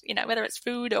that, whether it's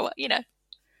food or,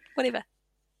 whatever.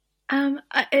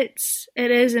 It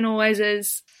is and always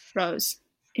is rose.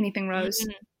 Anything rose.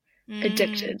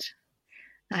 Addicted.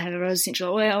 I have a rose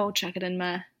essential oil, chuck it in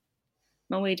my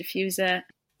weed diffuser.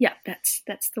 Yeah, that's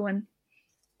the one.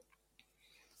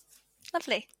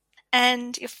 Lovely.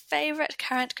 And your favourite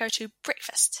current go-to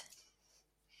breakfast?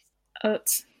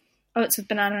 Oats. Oats with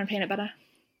banana and peanut butter.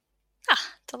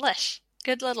 Ah, delish.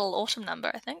 Good little autumn number,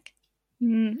 I think.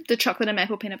 The chocolate and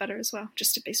maple peanut butter as well,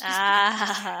 just to be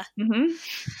specific.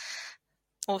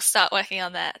 We'll start working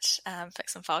on that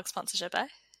Fix and Fog sponsorship, eh?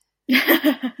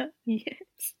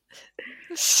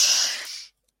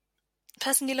 Yes.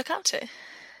 Person you look up to?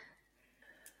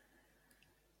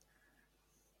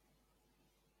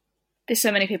 There's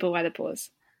so many people, why the pause?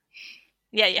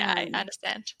 Yeah, I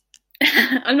understand.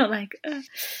 I'm not like,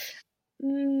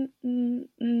 and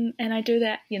I do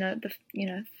that,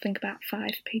 think about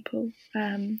 5 people.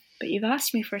 But you've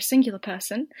asked me for a singular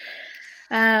person.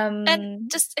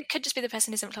 And it could just be the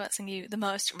person who's influencing you the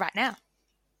most right now.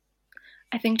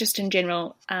 I think just in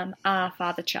general, our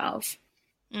father Charles.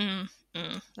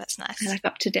 That's nice. I look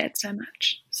up to Dad so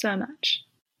much.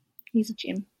 He's a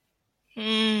gem.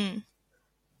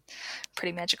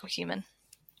 Pretty magical human.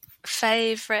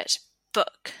 Favourite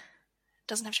book?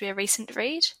 Doesn't have to be a recent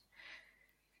read.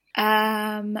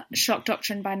 Shock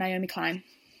Doctrine by Naomi Klein.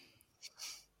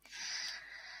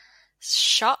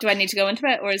 Shock. Do I need to go into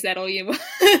it, or is that all you? No.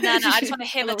 I just want to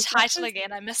hear the title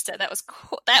again. I missed it. That was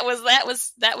cool. That was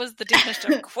the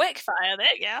definition of quick fire.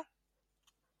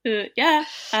 There, yeah.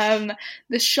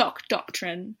 The Shock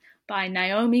Doctrine by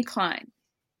Naomi Klein.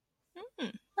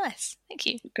 Nice. Thank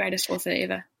you. Greatest author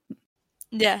ever.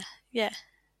 Yeah.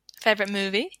 Favorite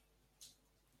movie?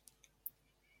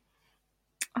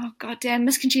 Oh, goddamn,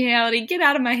 Miss Congeniality, get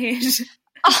out of my head.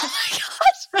 Oh my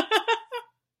god.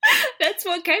 That's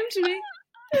what came to me.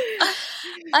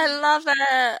 I love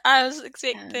it. I was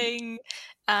expecting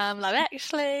Love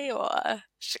Actually or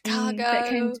Chicago. That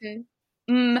came to.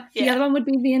 The other one would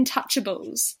be The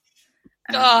Untouchables.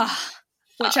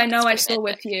 Which I know I saw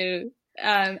with you,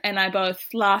 and I both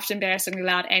laughed embarrassingly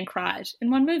loud and cried in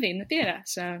one movie in the theatre,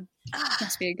 so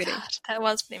must be a goodie. God, that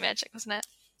was pretty magic, wasn't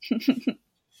it?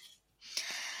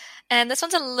 And this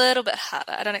one's a little bit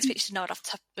harder. I don't expect you to know it off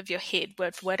the top of your head,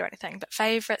 word for word or anything, but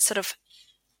favourite sort of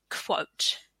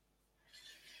quote?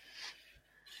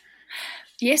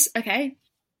 Yes, okay.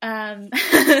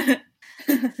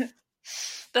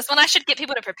 This one I should get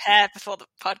people to prepare before the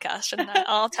podcast, shouldn't I?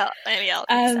 I'll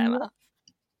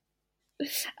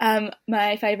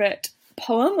my favourite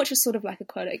poem, which is sort of like a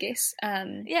quote, I guess,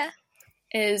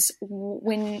 is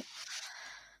when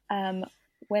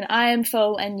I am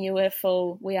full and you are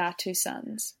full, we are two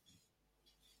suns.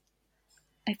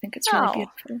 I think it's really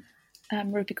beautiful.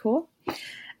 Rupi Kaur.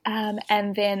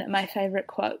 And then my favourite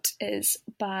quote is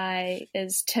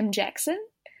Tim Jackson,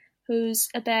 who's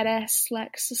a badass,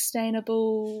 like,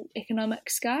 sustainable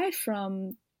economics guy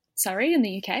from Surrey in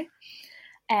the UK.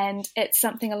 And it's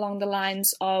something along the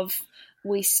lines of,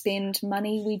 we spend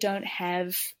money we don't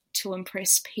have to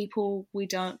impress people we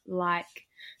don't like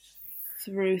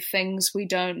through things we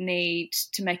don't need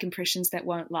to make impressions that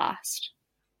won't last.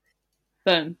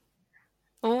 Boom.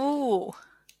 Ooh.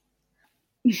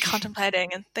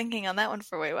 Contemplating and thinking on that one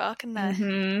for a wee while, couldn't I?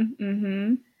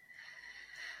 Mm-hmm.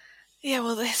 Yeah,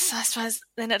 well, I suppose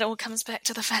then it all comes back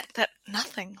to the fact that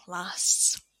nothing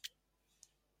lasts.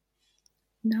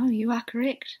 No, you are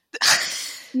correct.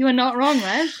 You are not wrong,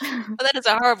 Liz. Well, that is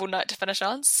a horrible note to finish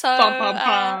on. So,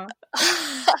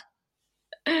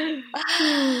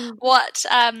 what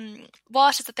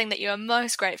is the thing that you are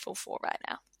most grateful for right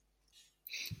now?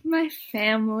 My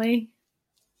family.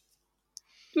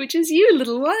 Which is you,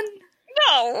 little one.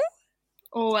 No.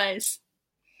 Always.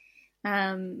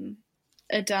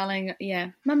 A darling,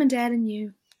 Mum and Dad and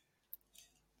you.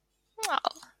 Oh,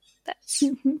 that's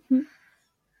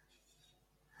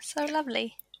so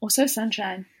lovely. Also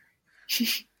sunshine.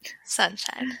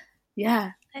 Sunshine.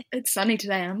 Yeah. It's sunny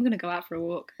today. I'm going to go out for a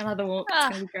walk. Another walk. It's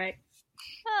going to be great.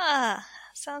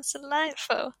 Sounds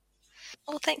delightful.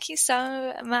 Well, thank you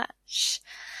so much,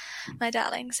 my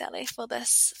darling Sally, for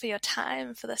your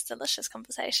time, for this delicious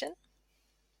conversation.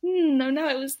 No,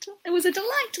 it was a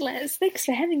delight, Les. Thanks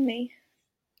for having me.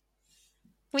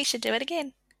 We should do it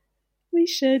again. We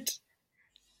should.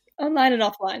 Online and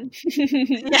offline.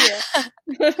 Yeah.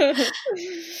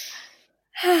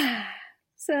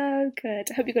 So good.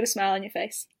 I hope you've got a smile on your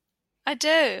face. I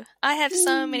do. I have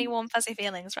so many warm, fuzzy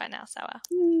feelings right now, Sawa.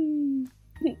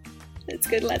 That's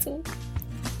good, Leslie.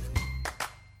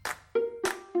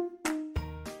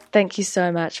 Thank you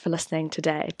so much for listening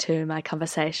today to my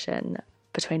conversation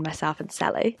between myself and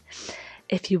Sally.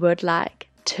 If you would like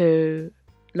to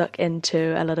look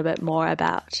into a little bit more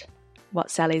about what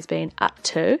Sally's been up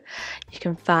to, you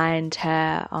can find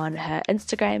her on her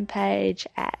Instagram page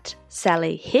at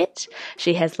Sally Hett.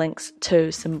 She has links to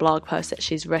some blog posts that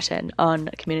she's written on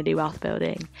community wealth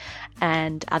building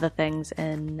and other things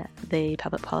in the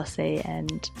public policy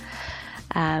and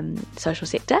social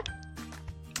sector.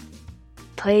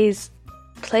 Please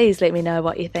let me know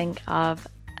what you think of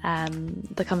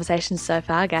the conversation so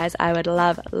far, guys. I would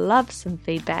love some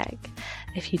feedback.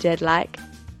 If you did like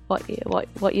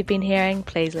what you've been hearing,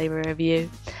 please leave a review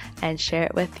and share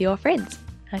it with your friends.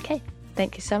 Okay,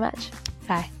 thank you so much.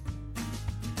 Bye.